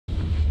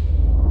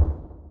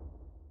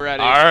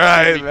Ready. All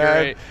right,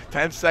 man. Great.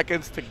 10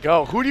 seconds to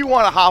go. Who do you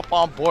want to hop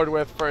on board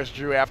with first,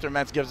 Drew, after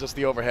Mence gives us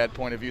the overhead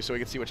point of view so we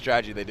can see what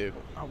strategy they do?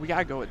 Oh, we got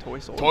to go with Toy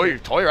Soldier.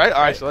 Toy, right?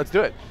 All right, so let's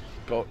do it.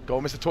 Go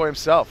Mr. Toy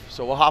himself.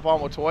 So we'll hop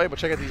on with Toy. We'll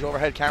check out these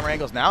overhead camera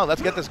angles now.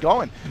 Let's get this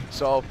going.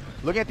 So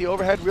looking at the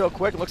overhead real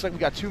quick, it looks like we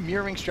got 2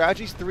 mirroring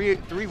strategies,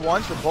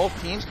 3-1s for both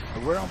teams.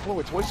 And we're on board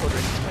with Toy Soldier.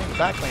 He's playing the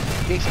back lane.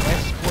 Jason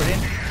Lance is poured in.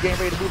 He's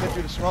getting ready to move in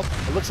through the smoke.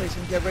 It looks like he's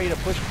going to get ready to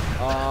push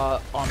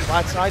on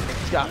flat side.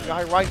 He's got a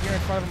guy right here in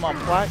front of him on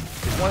flat.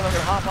 Is one of them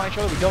going to hop on each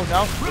other? We don't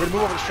know. We're going to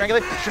move over to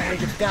Strangulate. Strangulate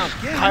gets down.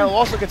 Kyle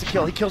also gets a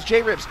kill. He kills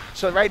J-Ribs.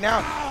 So right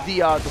now,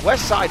 the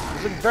west side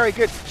is looking very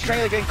good.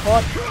 Strangulate getting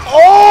caught.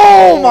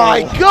 Oh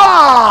my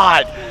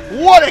God!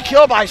 What a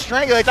kill by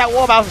Strangulate. That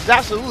wall bounce is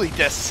absolutely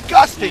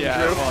disgusting, Yeah,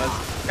 Drew. it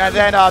was. And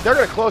then they're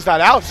going to close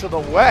that out. So the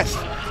West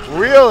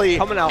really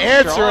coming out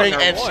answering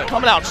strong, and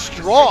coming out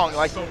strong.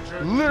 Like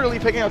literally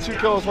picking up 2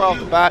 kills right off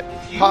the bat.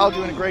 Kyle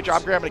doing a great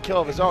job grabbing a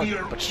kill of his own.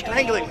 But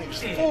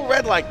Strangulate full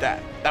red like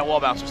that. That wall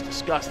bounce was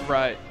disgusting.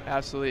 Right,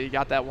 absolutely. You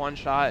got that one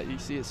shot. You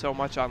see it so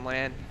much on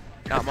land.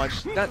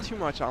 Not too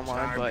much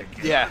online, but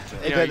yeah,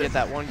 you get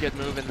that one good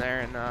move in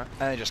there and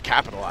then just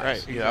capitalize.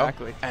 Right, you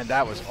exactly. know? And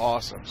that was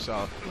awesome.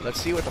 So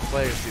let's see what the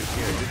players do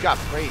here. We've got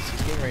Praise.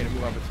 He's getting ready to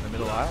move over to the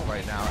middle aisle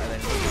right now, and then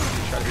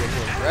he's trying to be a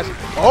little aggressive.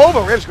 Oh,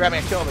 but Ribs grabbing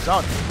a kill of his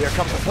own. There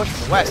comes the push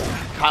from the West.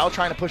 Kyle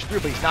trying to push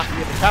through, but he's not going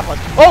to be able to capitalize.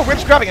 Oh,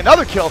 Ribs grabbing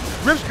another kill.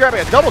 Ribs grabbing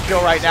a double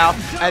kill right now,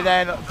 and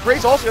then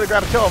Praise also going to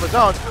grab a kill of his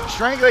own.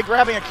 Strangulate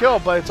grabbing a kill,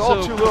 but it's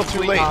all too little,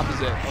 too late.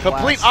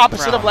 Complete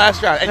opposite of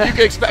last round, and you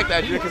can expect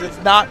that because it's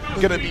not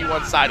going to be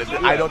one-sided.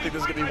 I don't think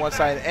this is going to be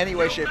one-sided in any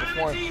way, shape, or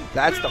form.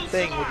 That's the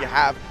thing when you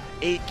have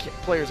 8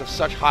 players of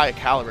such high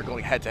caliber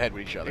going head-to-head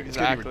with each other. It's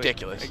going to be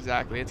ridiculous.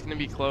 Exactly. It's going to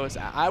be close.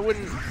 I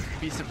wouldn't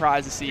be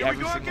surprised to see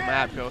every single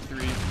map go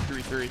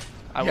 3-3.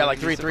 Yeah, like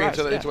 3-3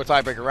 into a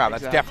tiebreaker round.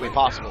 That's Exactly. definitely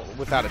possible,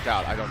 without a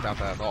doubt. I don't doubt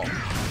that at all.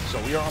 So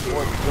we are on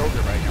board with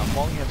Yogurt right now,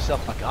 calling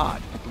himself a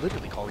god.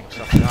 Literally calling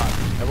himself a god.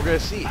 And we're going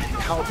to see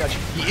how much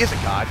he is a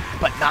god,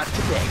 but not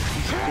today.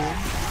 He's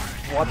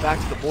been brought back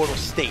to the mortal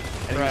state,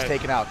 and he was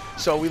taken out.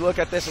 So we look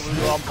at this, and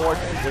we're on board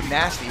with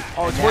Nasty.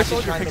 Oh, Toy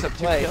Soldier picks up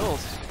 2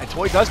 kills. And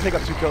Toy does pick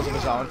up 2 kills of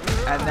his own.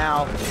 And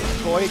now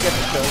Toy gets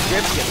a kill,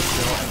 Ribs gets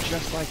a kill, and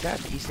just like that,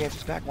 the East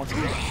answers back once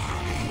again.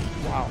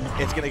 Wow,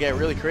 it's going to get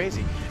really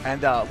crazy.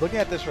 And looking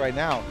at this right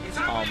now,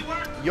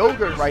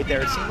 Yogurt right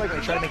there, it seemed like when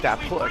he tried to make that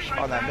push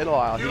on that middle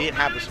aisle, he didn't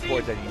have the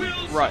support that he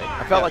needed. Right.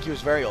 I felt like he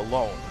was very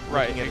alone.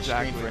 Right, looking at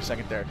exactly. the screen for a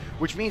second there,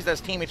 which means that his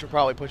teammates were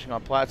probably pushing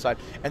on Plaid side,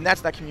 and that's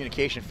that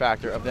communication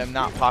factor of them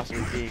not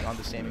possibly being on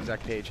the same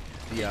exact page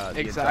the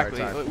entire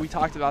time. We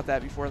talked about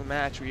that before the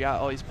match. We got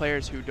all these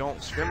players who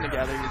don't scrim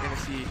together. You're going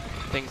to see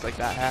things like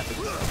that happen.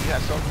 Yeah,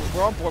 so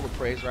we're on board with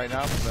Praise right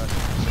now from the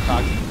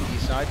Chicago to the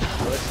east side.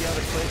 So let's see how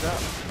this plays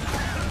out.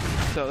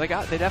 So they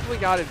definitely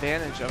got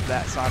advantage of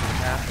that side of the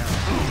map now.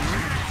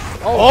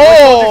 Oh! Toy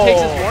Soldier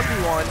takes his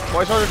 1v1.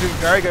 Toy Soldier doing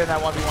very good in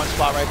that 1v1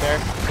 spot right there.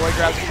 Toy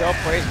grabs a kill,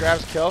 Praise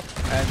grabs a kill,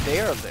 and they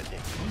are the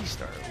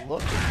East are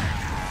looking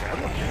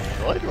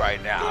good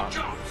right now.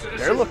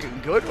 They're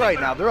looking good right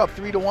now. They're up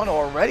 3-1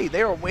 already.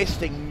 They are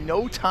wasting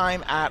no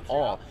time at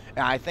all.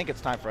 And I think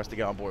it's time for us to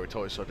get on board with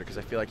Toy Soldier because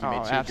I feel like he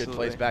made 2 good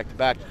plays back to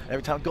back.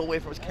 Every time I go away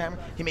from his camera,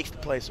 he makes the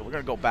play. So we're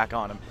going to go back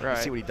on him and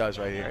see what he does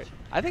right here. Right.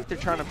 I think they're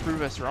trying to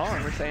prove us wrong.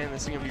 We're saying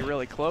this is going to be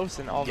really close,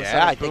 and all of a sudden,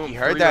 yeah, I think he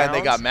heard that and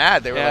they got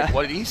mad. They were like,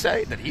 what did he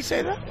say? Did he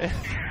say that?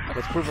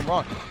 Let's prove him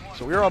wrong.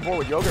 So we're on board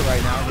with Yogurt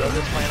right now.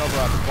 Yogurt's playing over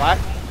on the flat.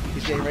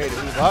 He's getting ready to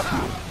move up.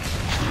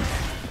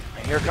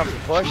 And here comes the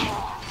push.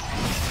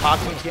 Hawk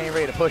team's getting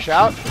ready to push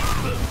out.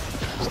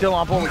 Still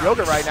on board with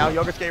Yogurt right now.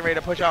 Yogurt's getting ready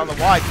to push out on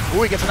the wide.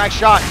 Ooh, he gets a nice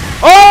shot.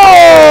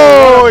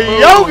 Oh,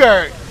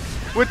 Yogurt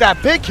with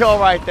that big kill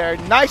right there.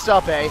 Nice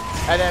up A.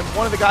 And then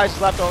one of the guys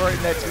left over in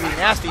there to be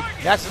Nasty.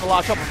 Nasty's in the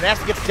lock up.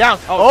 Nasty gets down.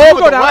 Oh,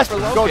 but the West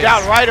go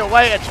down right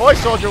away. And Toy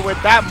Soldier with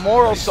that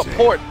moral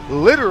support,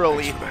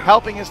 literally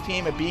helping his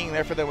team and being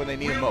there for them when they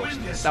need him most.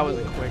 That was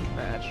a quick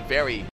match. Very